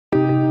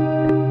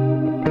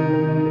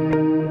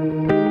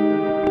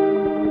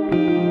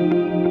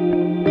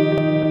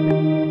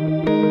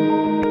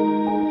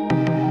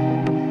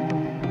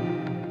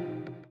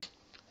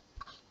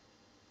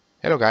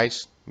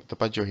guys, Dr.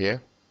 Pajo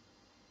here.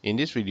 In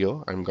this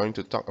video, I'm going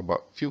to talk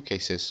about few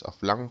cases of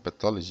lung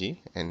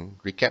pathology and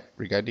recap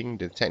regarding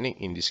the technique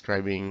in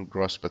describing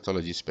gross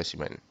pathology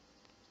specimen.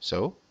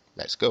 So,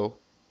 let's go.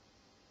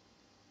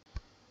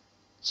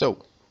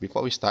 So,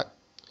 before we start,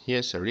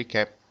 here's a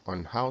recap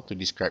on how to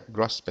describe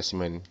gross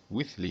specimen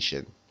with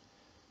lesion.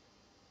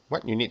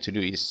 What you need to do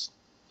is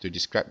to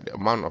describe the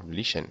amount of the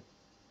lesion.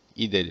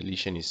 Either the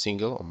lesion is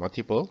single or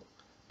multiple,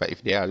 but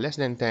if they are less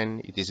than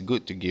 10, it is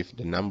good to give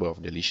the number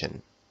of the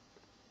lesion.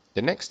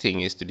 The next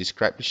thing is to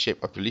describe the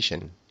shape of the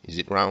lesion. Is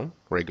it round,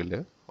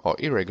 regular, or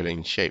irregular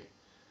in shape?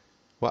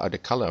 What are the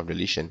color of the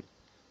lesion?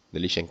 The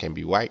lesion can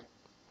be white,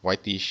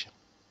 whitish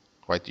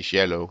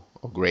yellow,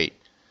 or gray.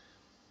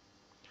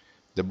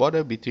 The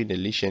border between the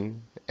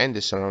lesion and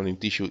the surrounding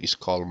tissue is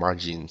called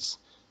margins.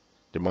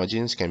 The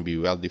margins can be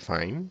well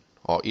defined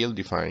or ill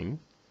defined.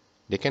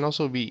 They can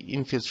also be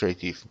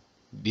infiltrative.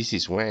 This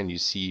is when you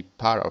see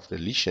part of the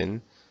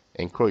lesion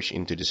encroach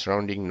into the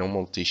surrounding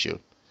normal tissue.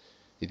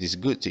 It is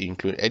good to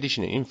include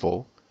additional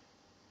info.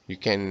 You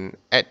can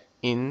add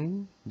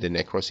in the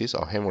necrosis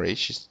or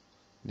hemorrhage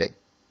that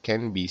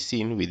can be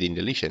seen within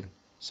the lesion.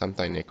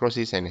 Sometimes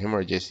necrosis and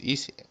hemorrhages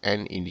is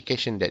an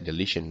indication that the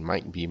lesion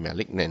might be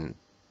malignant.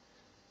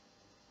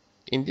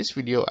 In this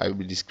video, I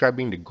will be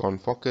describing the gone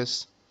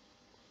focus,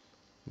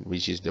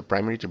 which is the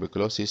primary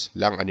tuberculosis,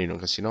 lung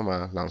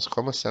adenocarcinoma, lung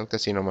squamous cell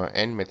carcinoma,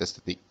 and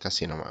metastatic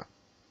carcinoma.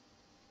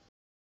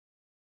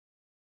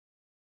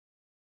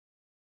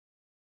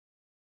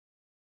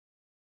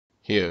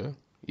 Here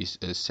is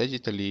a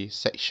sagittally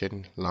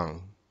sectioned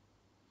lung.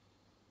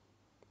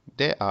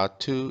 There are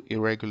two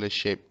irregular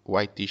shaped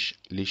whitish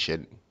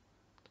lesions.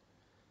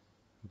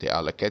 They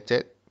are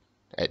located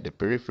at the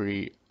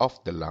periphery of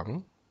the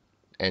lung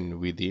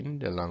and within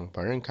the lung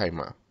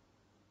parenchyma.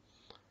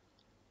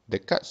 The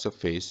cut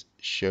surface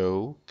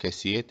shows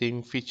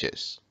caseating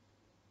features.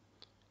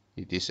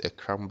 It is a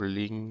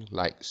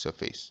crumbling-like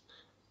surface.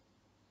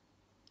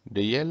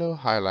 The yellow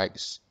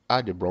highlights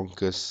are the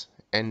bronchus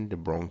and the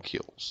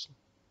bronchioles.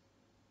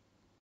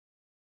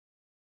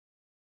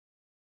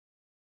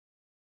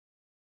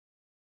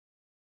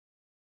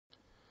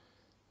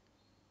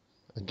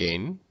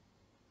 Again,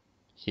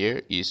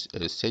 here is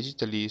a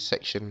sagittally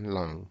sectioned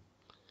lung.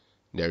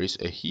 There is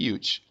a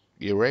huge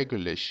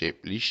irregular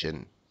shaped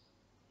lesion.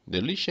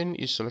 The lesion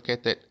is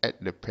located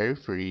at the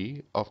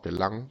periphery of the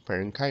lung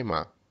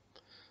parenchyma.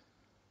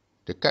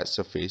 The cut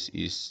surface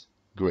is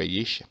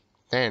grayish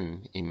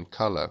tan in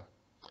color.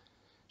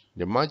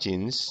 The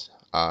margins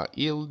are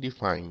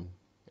ill-defined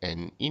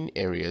and in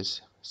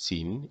areas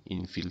seen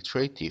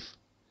infiltrative.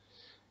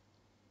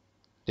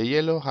 The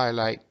yellow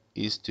highlight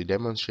is to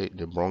demonstrate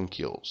the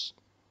bronchioles.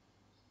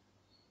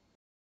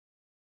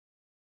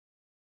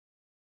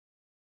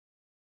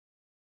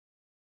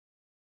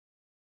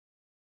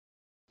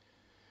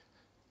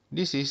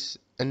 This is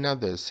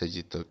another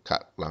sagittal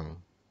cut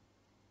lung.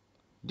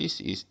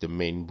 This is the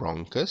main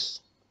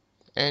bronchus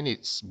and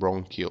its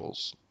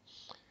bronchioles.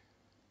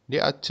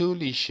 There are two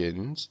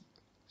lesions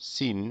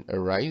seen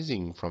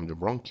arising from the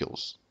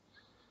bronchioles.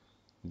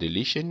 The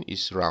lesion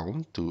is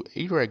round to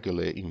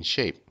irregular in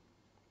shape.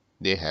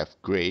 They have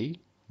gray,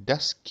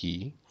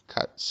 dusky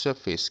cut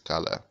surface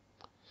color.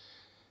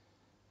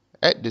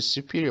 At the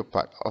superior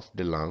part of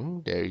the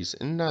lung, there is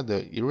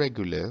another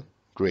irregular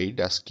gray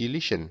dusky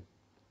lesion.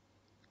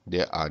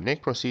 There are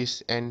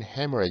necrosis and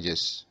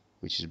hemorrhages,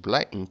 which is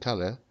black in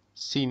color,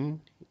 seen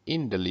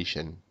in the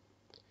lesion.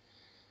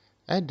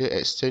 At the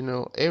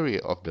external area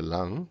of the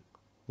lung,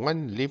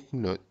 one lymph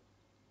node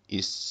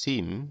is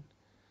seen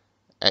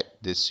at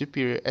the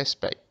superior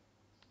aspect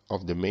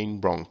of the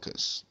main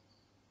bronchus.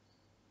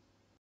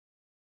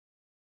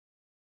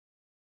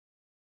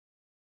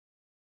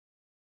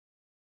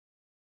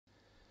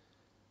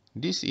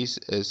 This is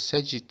a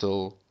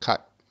sagittal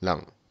cut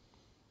lung.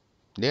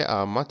 There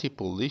are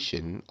multiple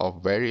lesions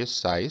of various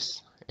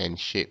size and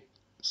shape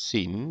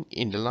seen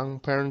in the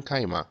lung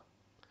parenchyma.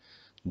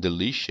 The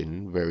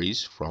lesion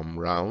varies from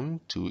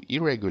round to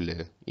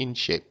irregular in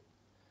shape.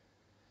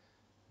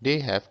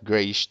 They have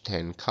grayish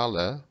tan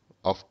color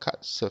of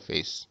cut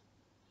surface.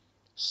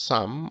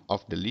 Some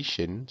of the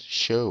lesions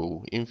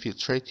show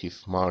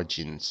infiltrative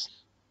margins.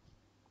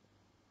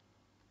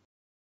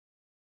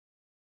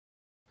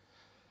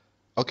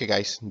 Okay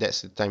guys,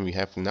 that's the time we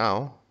have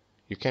now.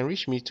 You can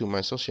reach me to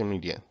my social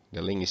media.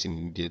 The link is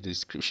in the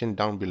description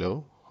down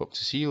below. Hope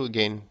to see you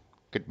again.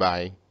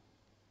 Goodbye.